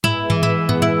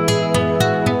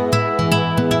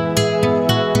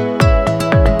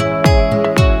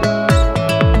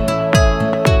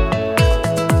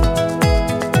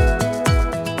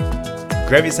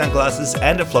Grab your sunglasses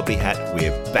and a floppy hat.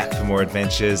 We're back for more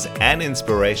adventures and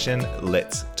inspiration.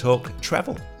 Let's talk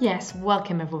travel. Yes,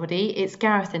 welcome everybody. It's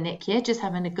Gareth and Nick here, just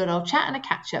having a good old chat and a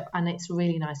catch up, and it's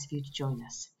really nice of you to join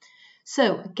us.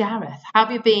 So, Gareth, how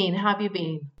have you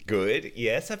been? Good.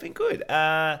 Yes, I've been good.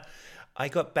 I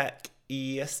got back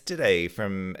yesterday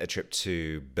from a trip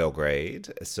to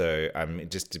Belgrade, so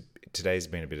today's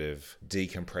been a bit of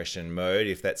decompression mode,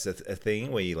 if that's a thing,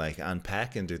 where you like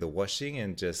unpack and do the washing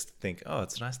and just think, oh,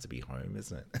 it's nice to be home,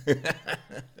 isn't it?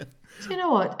 Do you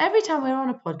know what? Every time we're on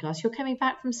a podcast, you're coming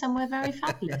back from somewhere very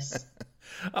fabulous.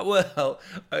 Well,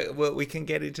 we can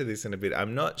get into this in a bit.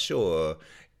 I'm not sure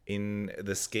in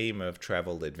the scheme of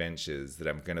travel adventures that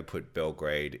I'm going to put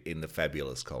Belgrade in the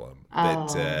fabulous column.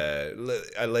 But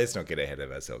let's not get ahead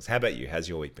of ourselves. How about you? How's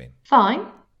your week been? Fine.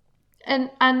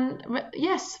 And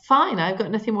yes, fine. I've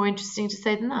got nothing more interesting to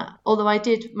say than that. Although I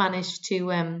did manage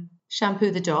to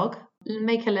shampoo the dog,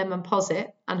 make a lemon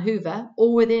posset and hoover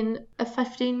all within a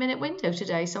 15-minute window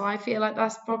today. So I feel like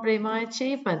that's probably my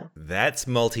achievement. That's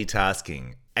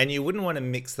multitasking. And you wouldn't want to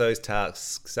mix those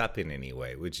tasks up in any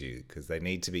way, would you? Because they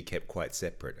need to be kept quite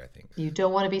separate, I think. You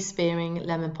don't want to be spearing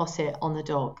lemon posset on the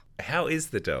dog. How is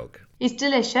the dog? He's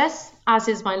delicious, as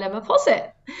is my lemon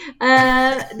posset.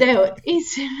 No,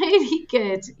 he's really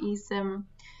good.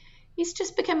 He's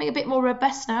just becoming a bit more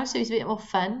robust now, so he's a bit more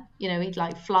fun. You know, he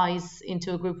like flies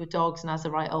into a group of dogs and has a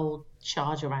right old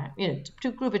charge around. You know, to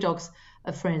a group of dogs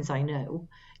of friends I know.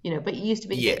 You know, but he used to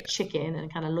be a bit chicken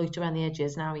and kind of loiter around the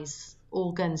edges. Now he's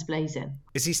all guns blazing.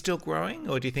 Is he still growing,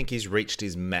 or do you think he's reached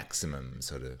his maximum,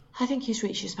 sort of? I think he's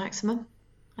reached his maximum.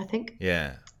 I think.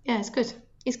 Yeah. Yeah, it's good.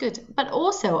 It's good. But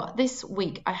also this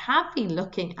week I have been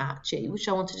looking at, which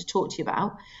I wanted to talk to you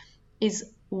about, is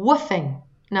woofing.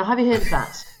 Now, have you heard of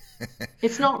that?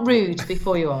 It's not rude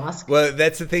before you ask. Well,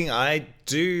 that's the thing. I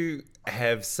do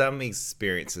have some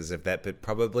experiences of that, but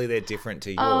probably they're different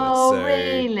to yours. Oh, so...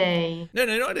 really? No,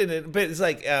 not in it. But it's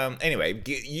like, anyway,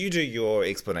 you do your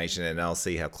explanation and I'll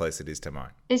see how close it is to mine.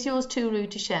 Is yours too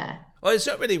rude to share? Well, it's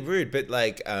not really rude, but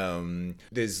like,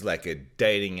 there's like a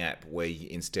dating app where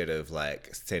instead of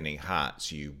like sending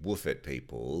hearts, you woof at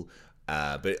people.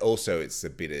 But also it's a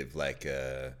bit of like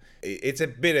it's a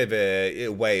bit of a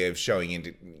way of showing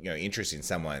interest in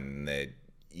someone that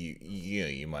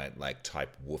you might like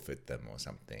type woof at them or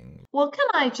something. Well, can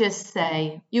I just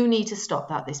say you need to stop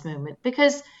that this moment,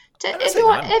 because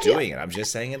I'm doing it. I'm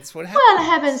just saying it's what happens. Well,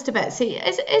 heavens to Betsy,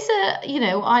 is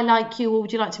I like you, or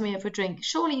would you like to meet up for a drink?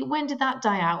 Surely, when did that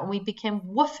die out and we became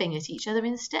woofing at each other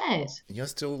instead? You're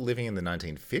still living in the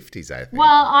 1950s, I think.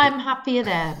 Well, I'm happier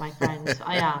there, my friend.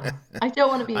 I am. I don't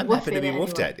want to be woofing. I'm happy to be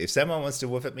woofed at. If someone wants to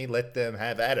woof at me, let them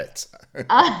have at it.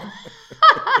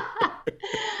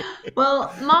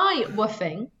 Well, my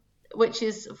woofing, which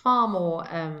is far more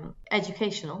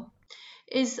educational,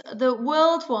 is the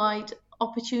worldwide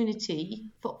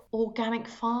opportunity for organic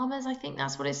farmers. I think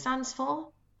that's what it stands for.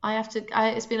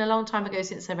 It's been a long time ago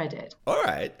since I read it. All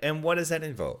right. And what does that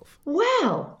involve?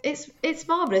 Well, it's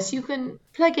marvellous. You can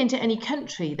plug into any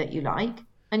country that you like,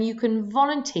 and you can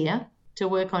volunteer to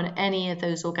work on any of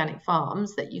those organic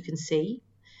farms that you can see.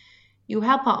 You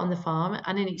help out on the farm,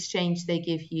 and in exchange they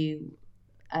give you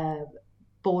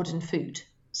board and food.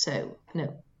 So,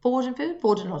 no, board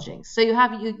and lodging. So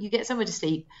you get somewhere to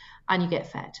sleep and you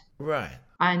get fed. Right.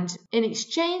 And in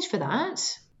exchange for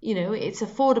that, it's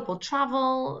affordable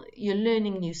travel, you're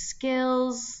learning new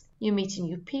skills, you're meeting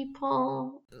new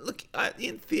people. Look,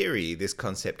 in theory, this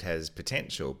concept has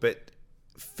potential, but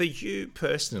for you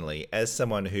personally, as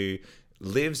someone who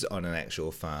lives on an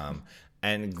actual farm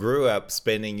and grew up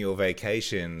spending your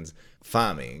vacations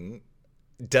farming,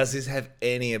 does this have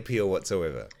any appeal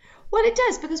whatsoever? Well, it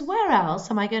does, because where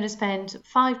else am I going to spend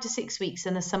 5 to 6 weeks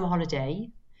in a summer holiday?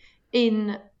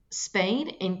 In Spain,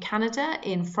 in Canada,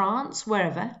 in France,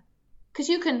 wherever. Because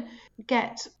you can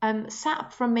get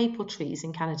sap from maple trees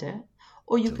in Canada,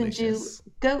 or you Delicious.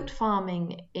 Can do goat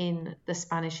farming in the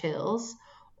Spanish hills,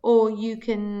 or you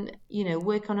can,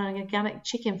 work on an organic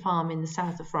chicken farm in the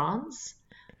south of France.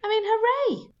 I mean,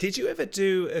 hooray! Did you ever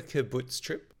do a kibbutz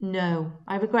trip? No,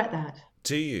 I regret that.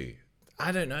 Do you?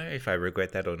 I don't know if I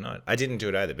regret that or not. I didn't do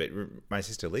it either, but my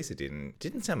sister Lisa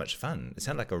didn't sound much fun. It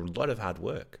sounded like a lot of hard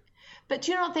work. But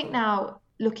do you not think now,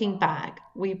 looking back,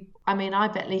 I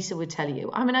bet Lisa would tell you.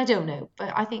 I mean, I don't know,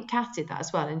 but I think Kath did that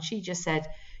as well. And she just said,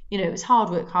 it was hard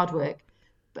work.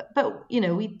 But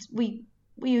we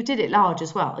you did it large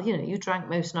as well. You know, you drank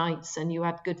most nights and you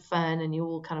had good fun and you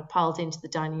all kind of piled into the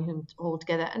dining room hall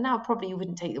together. And now probably you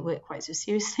wouldn't take the work quite so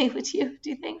seriously, would you? Do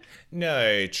you think?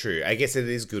 No, true. I guess it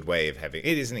is a good way of having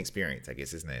it. Is an experience, I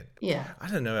guess, isn't it? Yeah. I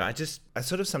don't know. I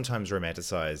sort of sometimes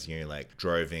romanticize, like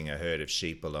droving a herd of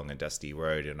sheep along a dusty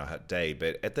road on a hot day.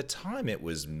 But at the time, it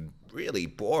was really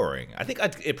boring. I think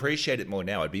I'd appreciate it more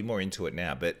now. I'd be more into it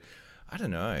now. But I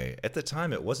don't know. At the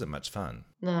time, it wasn't much fun.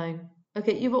 No.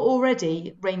 Okay, you've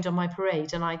already rained on my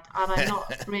parade, and I'm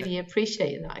not really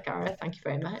appreciating that, Gareth. Thank you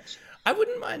very much. I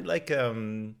wouldn't mind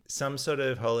some sort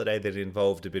of holiday that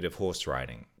involved a bit of horse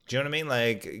riding. Do you know what I mean?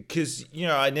 Like, because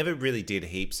I never really did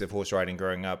heaps of horse riding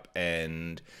growing up,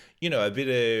 and a bit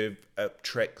of a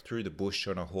trek through the bush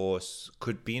on a horse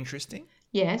could be interesting.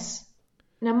 Yes.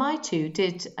 Now my two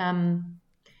did.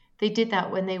 They did that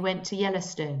when they went to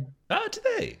Yellowstone. Oh, did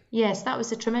they? Yes, that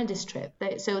was a tremendous trip.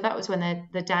 So that was when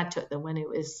the dad took them, when it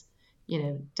was,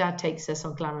 dad takes us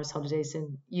on glamorous holidays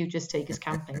and you just take us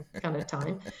camping kind of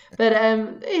time. But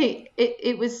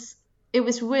it was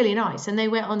really nice. And they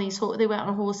went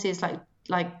on horses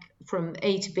like from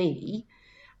A to B,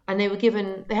 and they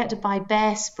had to buy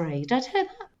bear spray. Did I tell you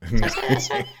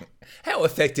that? How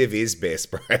effective is bear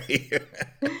spray?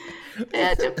 They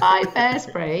had to buy bear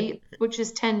spray, which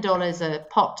is $10 a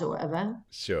pot or whatever.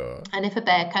 Sure. And if a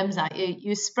bear comes at you,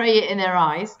 you spray it in their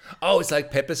eyes. Oh, it's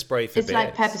like pepper spray for bears. It's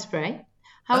like pepper spray.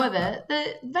 However,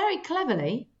 very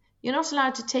cleverly, you're not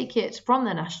allowed to take it from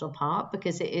the national park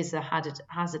because it is a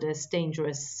hazardous,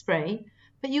 dangerous spray,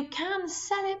 but you can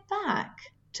sell it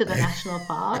back to the national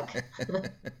park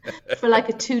for like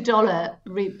a $2,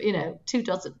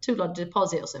 $2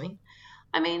 deposit or something.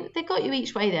 I mean, they got you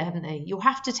each way there, haven't they? You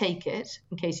have to take it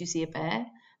in case you see a bear.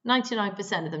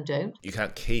 99% of them don't. You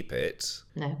can't keep it.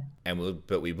 No.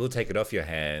 But we will take it off your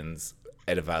hands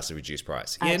at a vastly reduced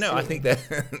price. Absolutely. Yeah, no, I think that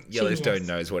Yellowstone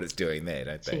knows what it's doing there,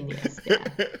 don't they? Genius, yeah.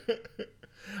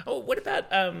 Oh, what about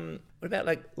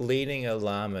like leading a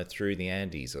llama through the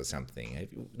Andes or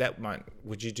something?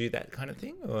 Would you do that kind of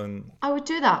thing? Or? I would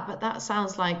do that, but that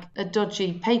sounds like a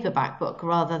dodgy paperback book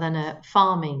rather than a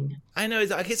farming. I know.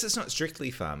 I guess it's not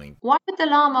strictly farming. Why would the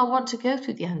llama want to go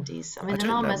through the Andes? I mean, the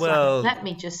llama's like, let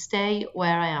me just stay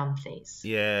where I am, please.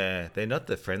 Yeah, they're not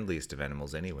the friendliest of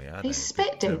animals anyway, are they? They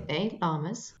spit, don't they,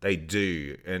 llamas? They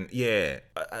do, and yeah.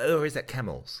 Or is that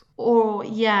camels? Or,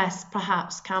 yes,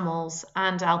 perhaps camels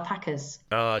and alpacas.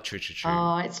 Oh, true.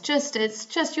 Oh, it's just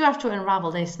you have to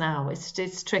unravel this now.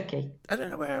 It's tricky. I don't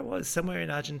know where I was. Somewhere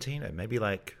in Argentina, maybe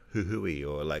like Jujuy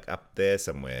or like up there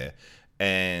somewhere.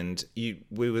 And we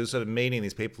were sort of meeting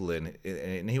these people,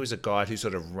 and he was a guide who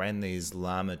sort of ran these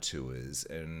llama tours,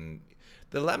 and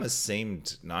the llamas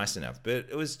seemed nice enough, but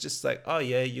it was just like, oh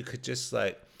yeah, you could just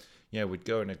like, we'd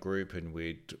go in a group and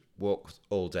we'd walk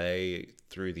all day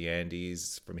through the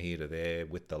Andes from here to there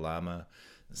with the llama.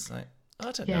 It's like,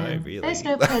 I don't know, really. There's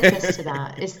no purpose to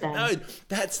that, is there? No,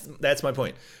 that's my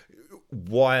point.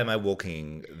 Why am I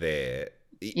walking there?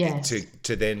 Yes.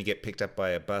 To then get picked up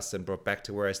by a bus and brought back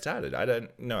to where I started. I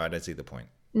don't see the point.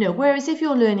 No, whereas if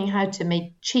you're learning how to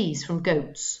make cheese from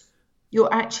goats,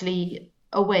 you're actually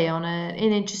away on an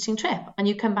interesting trip and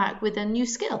you come back with a new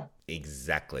skill.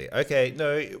 Exactly. Okay,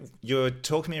 no, you're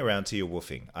talking me around to your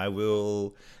woofing. I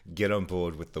will get on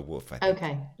board with the woof, I think.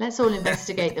 Okay, let's all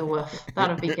investigate the woof.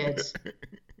 That'll be good.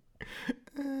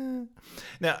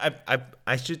 Now,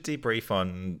 I should debrief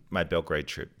on my Belgrade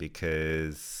trip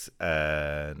because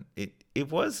it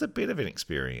was a bit of an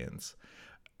experience.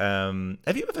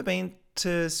 Have you ever been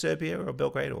to Serbia or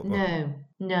Belgrade?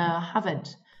 No, I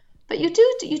haven't. But you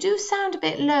do sound a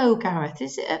bit low, Gareth.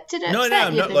 Did it upset No,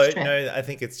 I'm you not this low. trip? No, I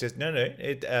think it's just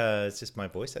it's just my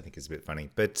voice. I think is a bit funny,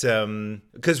 but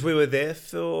because we were there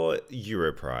for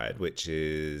Europride, which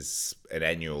is an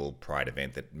annual Pride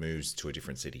event that moves to a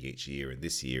different city each year, and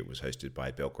this year it was hosted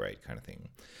by Belgrade, kind of thing.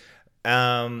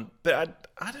 But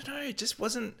I don't know, it just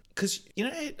wasn't, because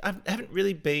I haven't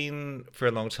really been for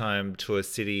a long time to a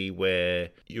city where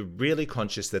you're really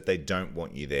conscious that they don't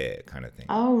want you there, kind of thing.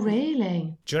 Oh,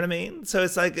 really? Do you know what I mean? So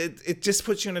it's like it just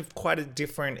puts you in quite a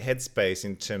different headspace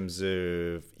in terms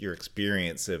of your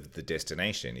experience of the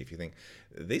destination. If you think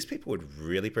these people would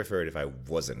really prefer it if I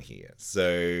wasn't here,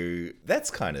 so that's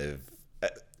kind of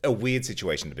a weird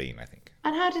situation to be in, I think.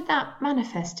 And how did that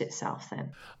manifest itself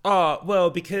then? Oh,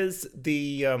 well, because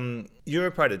the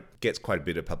Europride gets quite a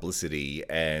bit of publicity,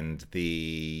 and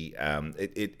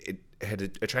it had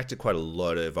attracted quite a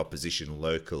lot of opposition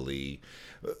locally,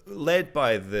 led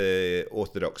by the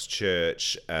Orthodox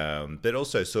Church, but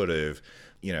also sort of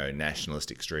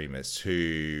nationalist extremists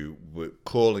who were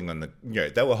calling on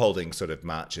they were holding sort of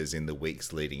marches in the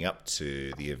weeks leading up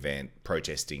to the event,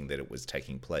 protesting that it was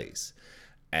taking place.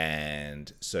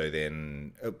 And so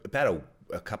then about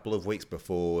a couple of weeks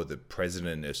before, the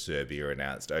president of Serbia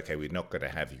announced, okay, we're not going to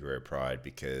have Europride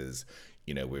because,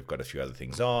 we've got a few other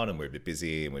things on and we're a bit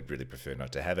busy and we'd really prefer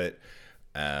not to have it.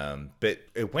 But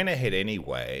it went ahead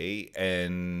anyway.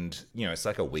 And, it's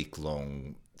like a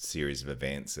week-long series of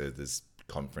events. So there's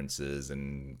conferences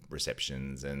and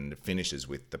receptions, and finishes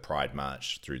with the Pride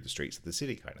March through the streets of the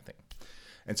city kind of thing.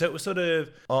 And so it was sort of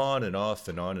on and off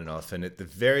and on and off. And at the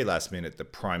very last minute, the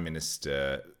Prime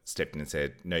Minister stepped in and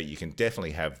said, no, you can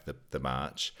definitely have the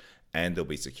march and there'll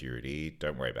be security.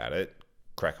 Don't worry about it.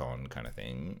 Crack on kind of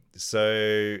thing.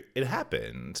 So it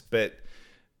happened. But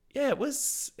yeah, it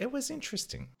was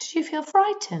interesting. Did you feel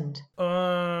frightened?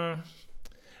 No,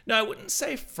 I wouldn't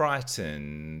say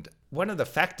frightened. One of the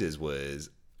factors was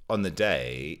on the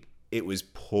day, it was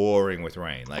pouring with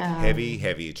rain, like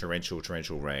heavy,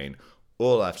 torrential rain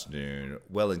all afternoon,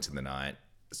 well into the night.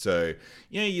 So,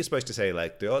 you're supposed to say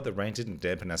like, the rain didn't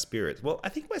dampen our spirits. Well, I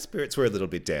think my spirits were a little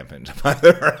bit dampened by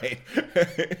the rain.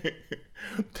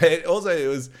 But also it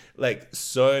was like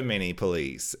so many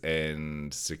police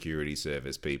and security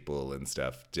service people and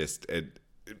stuff,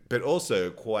 but also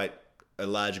quite a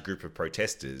large group of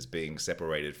protesters being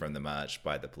separated from the march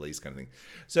by the police kind of thing.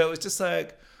 So it was just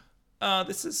like,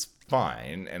 this is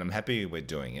fine, and I'm happy we're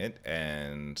doing it,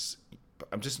 and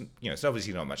I'm just, it's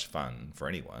obviously not much fun for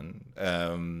anyone.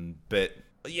 But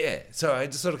yeah, so I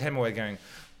just sort of came away going,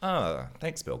 oh,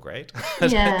 thanks, Belgrade. I don't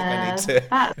think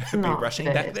I need to be rushing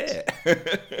back there.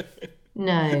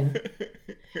 No.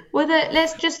 Well,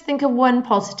 let's just think of one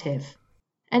positive.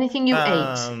 Anything you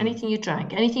ate, anything you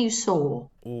drank, anything you saw.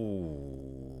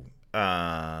 Ooh.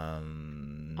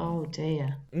 Oh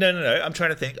dear. No. I'm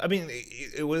trying to think. I mean,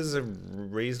 it was a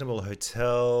reasonable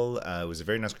hotel. It was a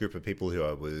very nice group of people who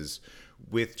I was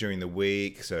with during the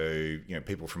week. So,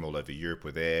 people from all over Europe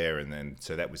were there. And then,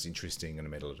 so that was interesting. And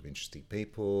I met a lot of interesting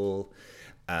people.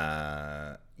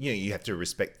 You have to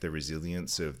respect the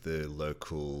resilience of the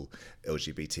local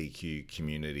LGBTQ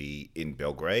community in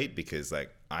Belgrade, because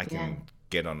like I can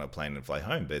get on a plane and fly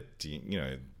home, but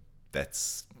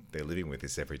they're living with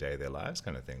this every day of their lives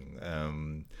kind of thing.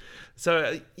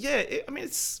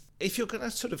 It's, if you're going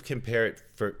to sort of compare it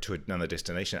to another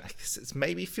destination, I guess it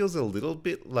maybe feels a little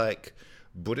bit like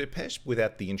Budapest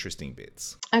without the interesting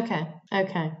bits. Okay.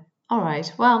 All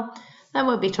right. Well, that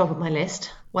won't be top of my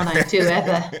list when I do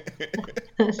ever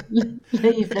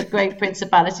leave the great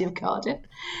Principality of Cardiff.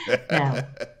 No.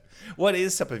 What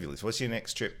is top of your list? What's your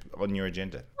next trip on your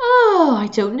agenda? Oh, I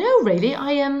don't know, really.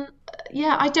 I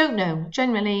don't know.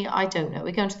 Generally, I don't know.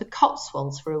 We're going to the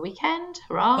Cotswolds for a weekend.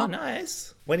 Hurrah. Oh,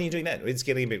 nice. When are you doing that? It's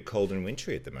getting a bit cold and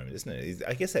wintry at the moment, isn't it?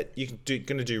 I guess that you're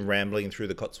going to do rambling through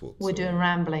the Cotswolds. We're doing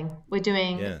rambling. We're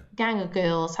doing gang of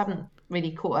girls. Haven't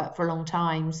really caught up for a long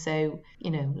time. So,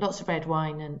 lots of red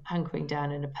wine and hunkering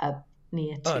down in a pub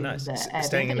near to nice. the Airbnb.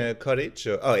 Staying in a cottage?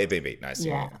 Airbnb. Nice.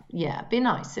 Yeah. It'd be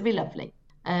nice. It'd be lovely.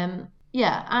 And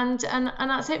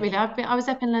that's it really. I was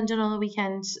up in London on the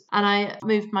weekend, and I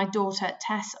moved my daughter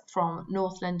Tess from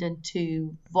North London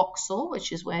to Vauxhall,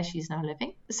 which is where she's now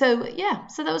living. So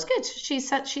that was good. She's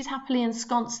happily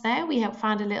ensconced there. We have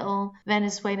found a little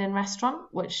Venezuelan restaurant,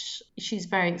 which she's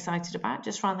very excited about,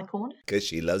 just around the corner. Because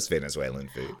she loves Venezuelan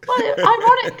food. Well,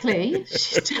 ironically,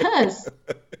 she does.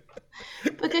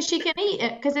 Because she can eat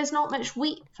it, because there's not much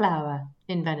wheat flour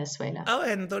in Venezuela. Oh, I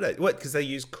hadn't thought that. What? Because they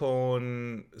use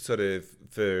corn sort of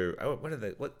for, what are they?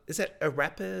 What is that?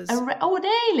 Arepas?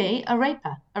 Really?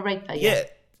 Arepa, yeah.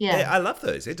 Yeah, I love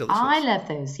those. They're delicious. I love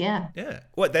those, yeah. Yeah.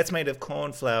 What? That's made of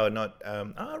corn flour, not.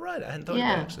 Right. I hadn't thought of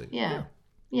that actually. Yeah.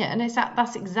 And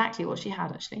that's exactly what she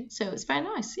had actually. So it's very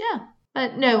nice. Yeah.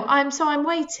 But no, I'm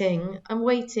waiting. I'm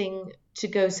waiting to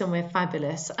go somewhere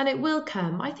fabulous, and it will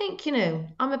come. I think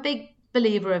I'm a big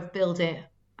believer of build it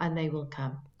and they will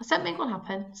come. Something will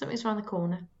happen. Something's around the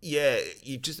corner. Yeah,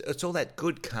 it's all that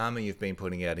good karma you've been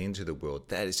putting out into the world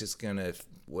that is just going to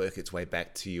work its way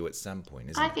back to you at some point,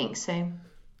 isn't it? I think so.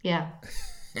 Yeah.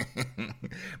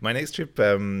 My next trip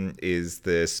is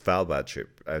the Svalbard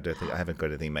trip. I haven't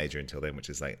got anything major until then, which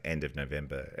is like end of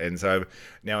November. And so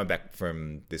now I'm back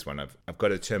from this one. I've got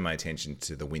to turn my attention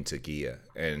to the winter gear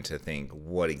and to think,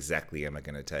 what exactly am I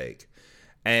going to take?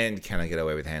 And can I get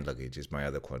away with hand luggage is my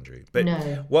other quandary. But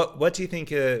no. What do you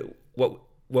think? What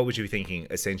would you be thinking?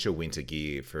 Essential winter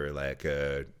gear for like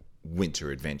a winter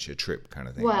adventure trip kind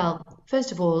of thing. Well,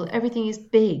 first of all, everything is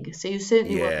big, so you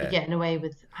certainly won't Yeah. be getting away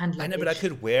with hand luggage. I know, but I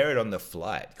could wear it on the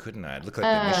flight, couldn't I? I'd look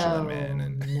like the Michelin Man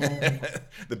and no.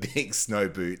 the big snow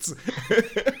boots.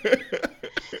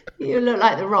 You look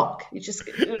like The Rock. You just...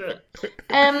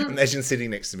 Imagine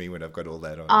sitting next to me when I've got all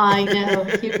that on. I know.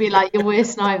 You'd be like your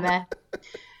worst nightmare.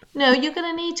 No, you're going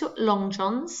to need long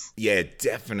johns. Yeah,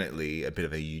 definitely a bit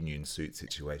of a union suit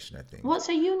situation, I think. What's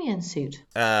a union suit?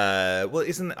 Well,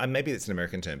 isn't maybe it's an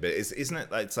American term, but isn't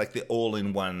it like it's like the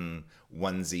all-in-one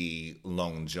onesie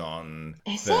long john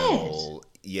Is thermal?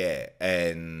 Yeah,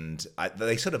 and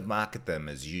they sort of market them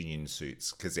as union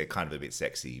suits because they're kind of a bit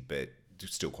sexy, but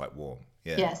still quite warm.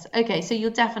 Yeah. Yes. Okay. So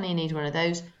you'll definitely need one of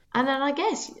those. And then I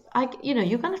guess, you're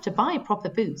going to have to buy proper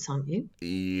boots, aren't you?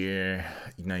 Yeah.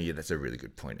 Yeah, that's a really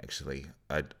good point, actually.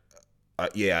 I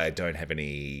don't have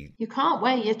any... You can't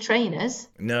wear your trainers.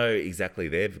 No, exactly.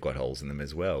 They've got holes in them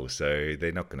as well, so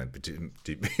they're not going to do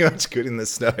much good in the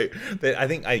snow. I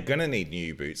think I'm going to need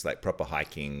new boots, like proper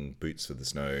hiking boots for the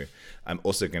snow. I'm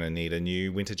also going to need a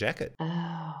new winter jacket.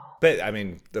 Oh. But, I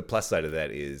mean, the plus side of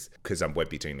that is, because I won't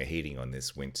be doing the heating on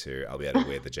this winter, I'll be able to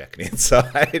wear the jacket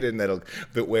inside, and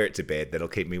but wear it to bed. That'll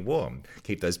keep me warm,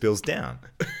 keep those bills down.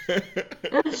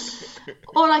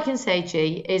 All I can say,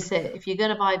 G, is that if you're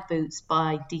going to buy boots,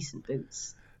 buy decent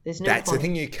boots. There's no That's point. the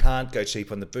thing, you can't go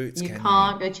cheap on the boots, You can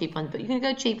can't go cheap on, but you can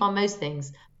go cheap on most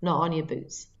things, not on your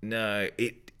boots. No,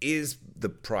 it is the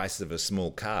price of a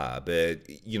small car, but,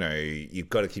 you've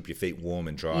got to keep your feet warm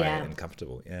and dry and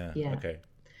comfortable. Yeah. Okay.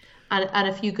 And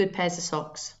a few good pairs of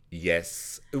socks.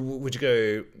 Yes. Would you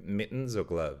go mittens or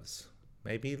gloves?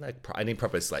 Maybe I need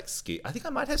proper ski. I think I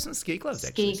might have some ski gloves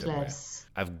actually. Ski gloves.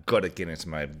 I've got to get into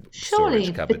my Surely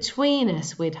storage cupboard. between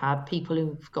us we'd have people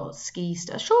who've got ski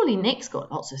stuff. Surely Nick's got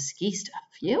lots of ski stuff.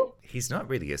 You? He's not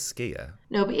really a skier.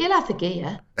 No, but he'll have the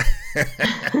gear.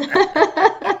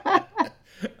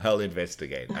 I'll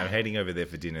investigate. I'm heading over there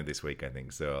for dinner this week, I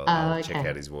think, so I'll check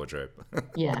out his wardrobe.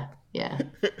 Yeah.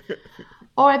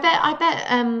 Or I bet,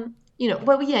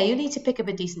 you need to pick up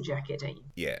a decent jacket, don't you?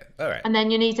 Yeah, all right. And then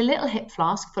you need a little hip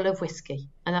flask full of whiskey,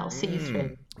 and that'll see you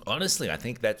through. Honestly, I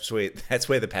think that's where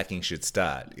the packing should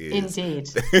start. Indeed.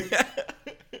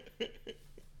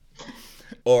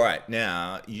 All right,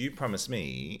 now you promised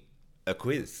me a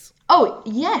quiz. Oh,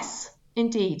 yes,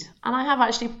 indeed. And I have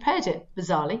actually prepared it,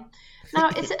 bizarrely. Now,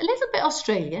 it's a little bit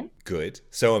Australian. Good.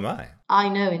 So am I. I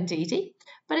know, indeedy.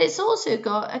 But it's also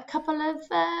got a couple of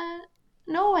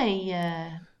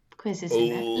Norway quizzes in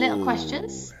there. Little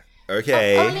questions.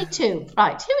 Okay. Only 2.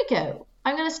 Right, here we go.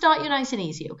 I'm going to start you nice and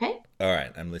easy, okay? All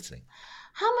right, I'm listening.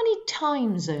 How many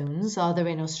time zones are there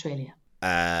in Australia? Can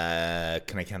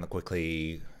I count them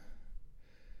quickly?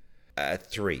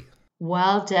 3.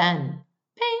 Well done.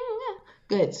 Ping.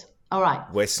 Good. All right.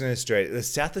 Western Australia.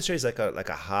 South Australia is like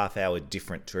a half hour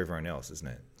different to everyone else, isn't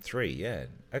it? 3, yeah.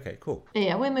 Okay, cool.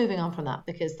 Yeah, we're moving on from that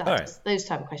because those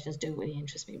type of questions don't really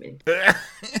interest me, really.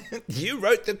 You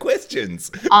wrote the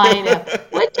questions. I know.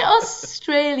 Which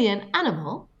Australian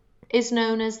animal is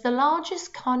known as the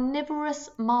largest carnivorous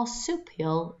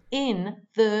marsupial in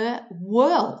the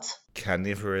world?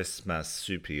 Carnivorous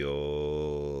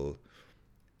marsupial.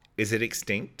 Is it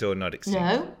extinct or not extinct?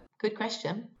 No. Good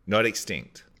question. Not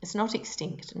extinct. It's not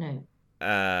extinct, no.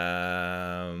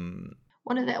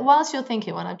 Whilst you're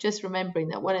thinking one, I'm just remembering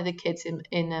that one of the kids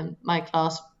in my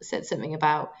class said something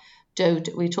about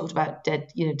dodo. We talked about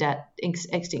dead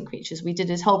extinct creatures. We did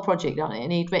his whole project on it,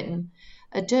 and he'd written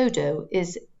a dodo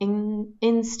is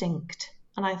instinct.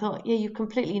 And I thought, yeah, you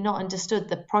completely not understood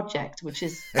the project, which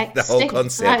is extinct. The whole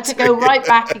concept. I had to go right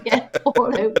back again,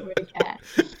 all over again.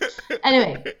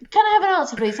 Anyway, can I have an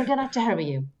answer, please? I'm going to have to hurry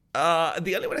you.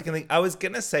 The only one I can think, I was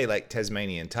going to say like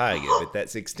Tasmanian tiger, but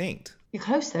that's extinct. You're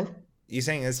close, though. You're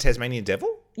saying it's Tasmanian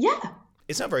devil? Yeah.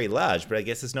 It's not very large, but I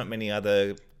guess there's not many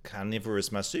other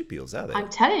carnivorous marsupials, are there? I'm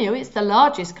telling you, it's the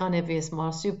largest carnivorous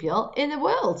marsupial in the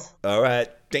world. All right.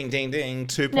 Ding, ding, ding.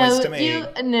 2 points to me.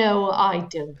 No, I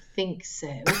don't think so.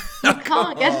 You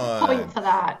can't get a point for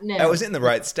that. No. I was in the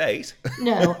right state.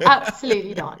 No,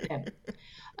 absolutely not. No.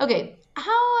 Okay.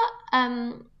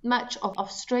 How much of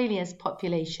Australia's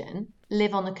population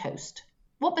live on the coast?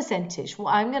 What percentage? Well,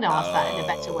 I'm going to ask that in a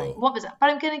better way. What was that? But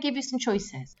I'm going to give you some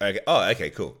choices. Okay. Oh, okay,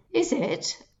 cool. Is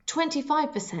it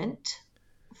 25%,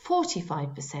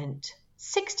 45%,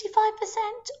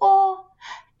 65%, or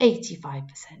 85%, Gareth?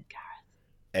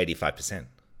 85%.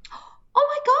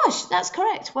 Oh my gosh, that's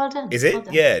correct. Well done. Is it? Well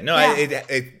done. Yeah. No,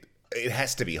 Yeah. It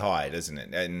has to be high, doesn't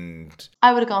it? And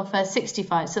I would have gone for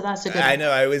 65, so that's a good I one.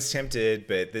 know, I was tempted,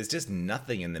 but there's just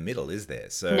nothing in the middle, is there?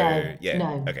 So, No, yeah.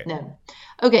 no, Okay. no.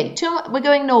 Okay, we're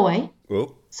going Norway.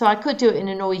 Oh, So I could do it in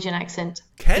a Norwegian accent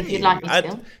Can if you? you'd like me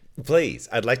to. Please,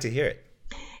 I'd like to hear it.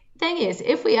 Thing is,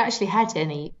 if we actually had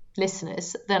any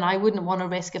listeners, then I wouldn't want to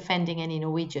risk offending any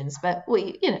Norwegians. But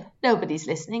nobody's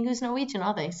listening who's Norwegian,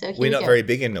 are they? So here We're not very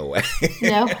big in Norway.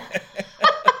 No.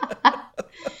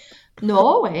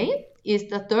 Norway is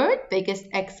the third biggest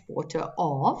exporter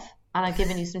of, and I've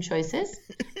given you some choices,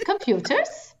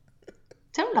 computers.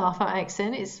 Don't laugh at my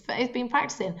accent. It's been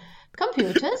practicing.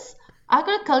 Computers,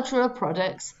 agricultural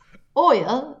products,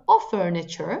 oil or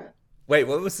furniture. Wait,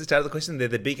 what was the start of the question? They're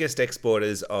the biggest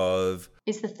exporters of...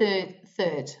 It's the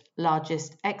third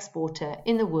largest exporter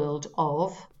in the world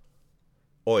of...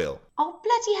 oil. Oh,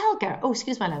 bloody hell, Gareth. Oh,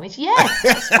 excuse my language. Yes,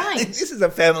 that's fine. This is a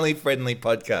family-friendly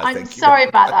podcast. I'm sorry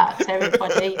about that,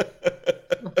 everybody.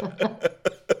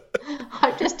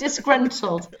 I'm just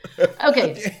disgruntled.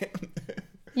 Okay.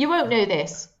 You won't know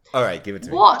this. All right, give it to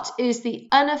me. What is the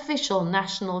unofficial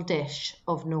national dish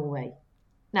of Norway?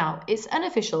 Now, it's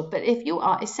unofficial, but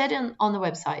it's said on the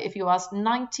website, if you ask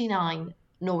 99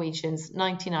 Norwegians,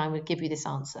 99 would give you this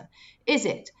answer. Is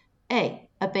it A,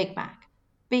 a Big Mac,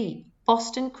 B,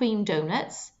 Boston cream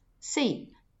donuts, C,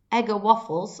 Egger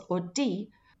waffles, or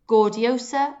D,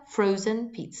 Gordiosa frozen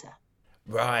pizza?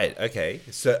 Right, okay.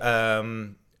 So,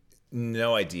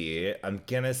 no idea. I'm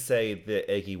going to say the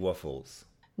eggy waffles.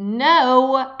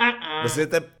 No. Was it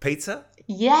the pizza?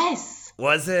 Yes.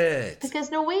 Was it?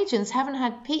 Because Norwegians haven't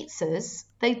had pizzas.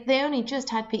 They only just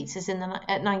had pizzas at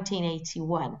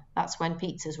 1981. That's when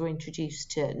pizzas were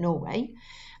introduced to Norway.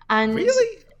 And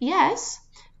really? Yes.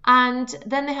 And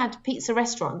then they had pizza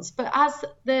restaurants, but as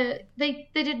they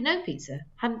didn't know pizza,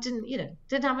 didn't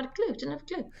have a clue.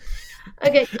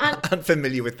 Okay,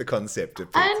 unfamiliar with the concept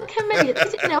of pizza. Unfamiliar. They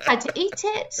didn't know how to eat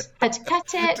it, how to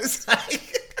cut it.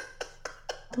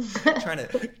 Trying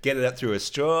to get it up through a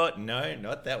straw? No,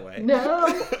 not that way. No,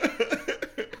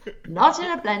 not in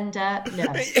a blender. No.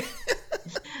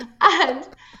 And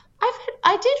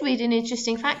I did read an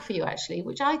interesting fact for you actually,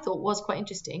 which I thought was quite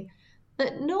interesting,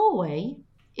 that Norway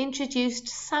introduced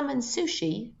salmon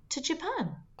sushi to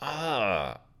Japan.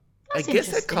 I That's guess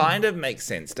that interesting. kind of makes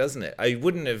sense, doesn't it? I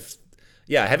wouldn't have...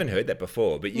 Yeah, I haven't heard that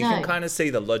before, but you can kind of see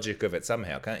the logic of it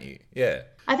somehow, can't you? Yeah.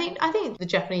 I think the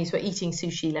Japanese were eating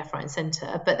sushi left, right and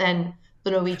centre, but then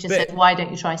the Norwegians said, why don't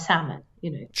you try salmon?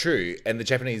 True, and the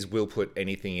Japanese will put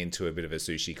anything into a bit of a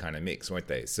sushi kind of mix, won't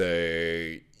they? So,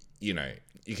 you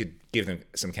could give them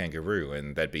some kangaroo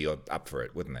and they'd be up for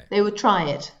it, wouldn't they? They would try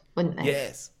it, wouldn't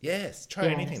they? Yes. Try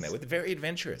anything. They were very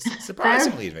adventurous.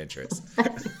 Surprisingly adventurous.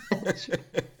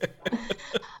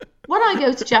 When I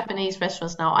go to Japanese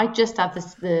restaurants now, I just have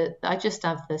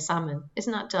the salmon.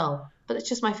 Isn't that dull? But it's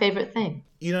just my favourite thing.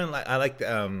 I like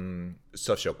the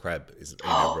soft shell crab is in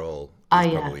a roll.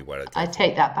 Probably what I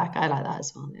take that back. I like that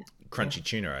as well. Yeah. Crunchy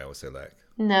tuna I also like.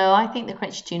 No, I think the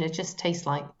crunchy tuna just tastes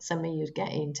like something you'd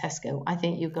get in Tesco. I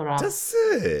think you've got to have... Does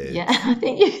it? Yeah, I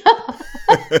think you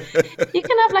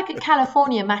can have like a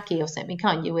California Mackie or something,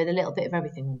 can't you, with a little bit of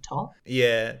everything on top?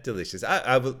 Yeah, delicious.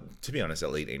 I will, to be honest,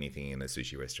 I'll eat anything in a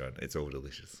sushi restaurant. It's all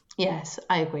delicious. Yes,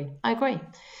 I agree.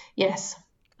 Yes,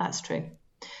 that's true.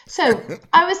 So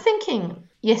I was thinking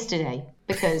yesterday,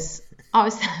 because I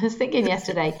was thinking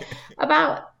yesterday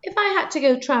about if I had to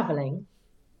go travelling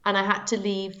and I had to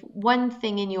leave one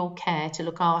thing in your care to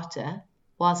look after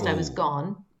whilst I was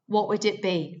gone, what would it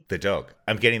be? The dog.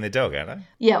 I'm getting the dog, aren't I?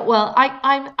 Yeah, well,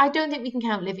 I don't think we can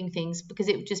count living things because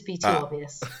it would just be too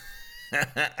obvious.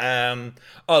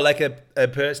 Like a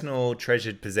personal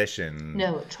treasured possession.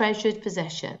 No, treasured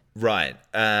possession. Right.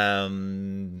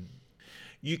 You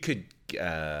could... you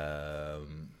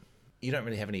don't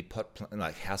really have any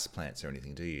house plants or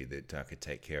anything, do you, that I could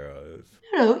take care of?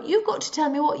 No, you've got to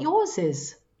tell me what yours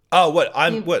is. Oh, what?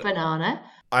 Banana.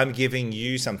 I'm giving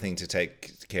you something to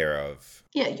take care of.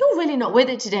 Yeah, you're really not with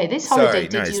it today. This holiday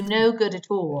did you no good at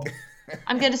all.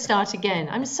 I'm going to start again.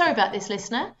 I'm sorry about this,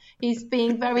 listener. He's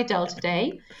being very dull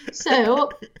today. So,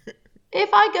 if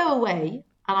I go away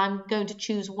and I'm going to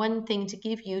choose one thing to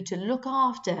give you to look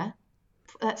after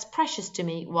that's precious to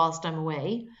me whilst I'm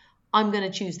away, I'm going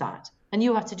to choose that. And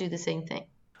you have to do the same thing.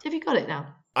 Have you got it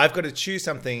now? I've got to choose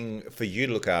something for you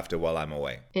to look after while I'm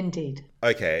away. Indeed.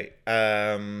 Okay.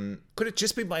 Could it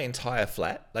just be my entire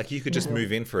flat? Like you could just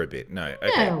move in for a bit? No.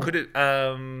 Okay. No. Could it?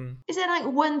 Is there like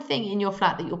one thing in your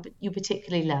flat that you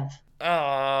particularly love?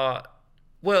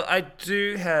 Well, I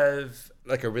do have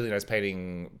like a really nice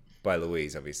painting by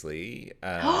Louise, obviously.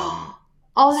 Oh,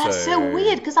 that's so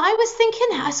weird because I was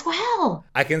thinking that as well.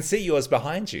 I can see yours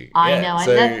behind you. I know. I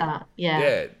love that. Yeah.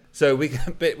 Yeah. So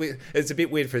it's a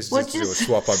bit weird for us to do a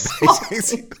swap on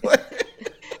paintings.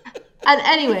 And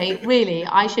anyway, really,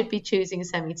 I should be choosing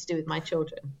something to do with my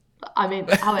children. I mean,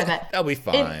 however, That'll be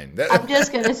fine. I'm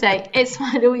just going to say it's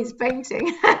my Louise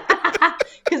painting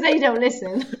because they don't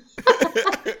listen.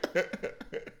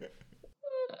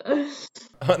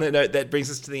 On that note, that brings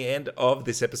us to the end of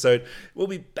this episode. We'll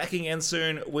be back again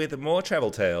soon with more travel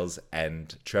tales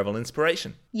and travel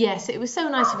inspiration. Yes, it was so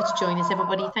nice of you to join us,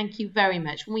 everybody. Thank you very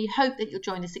much. And we hope that you'll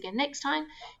join us again next time.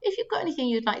 If you've got anything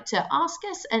you'd like to ask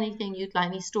us, any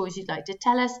stories you'd like to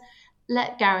tell us,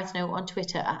 let Gareth know on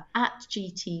Twitter at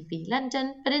GTV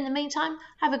London. But in the meantime,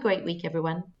 have a great week,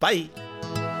 everyone. Bye.